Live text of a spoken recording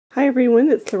Hi everyone,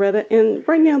 it's Loretta, and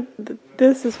right now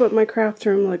this is what my craft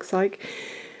room looks like.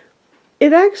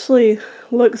 It actually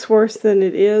looks worse than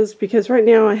it is because right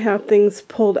now I have things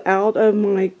pulled out of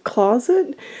my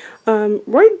closet.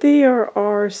 Right there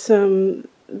are some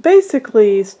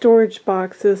basically storage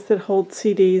boxes that hold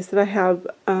CDs that I have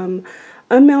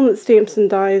unmounted stamps and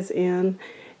dies in,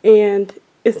 and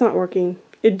it's not working.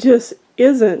 It just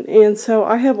isn't. And so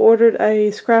I have ordered a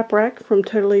scrap rack from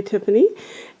Totally Tiffany,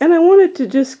 and I wanted to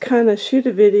just kind of shoot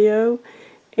a video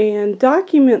and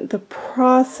document the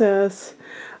process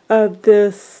of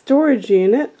this storage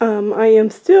unit. I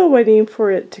am still waiting for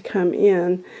it to come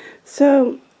in,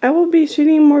 so I will be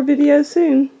shooting more videos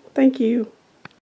soon. Thank you.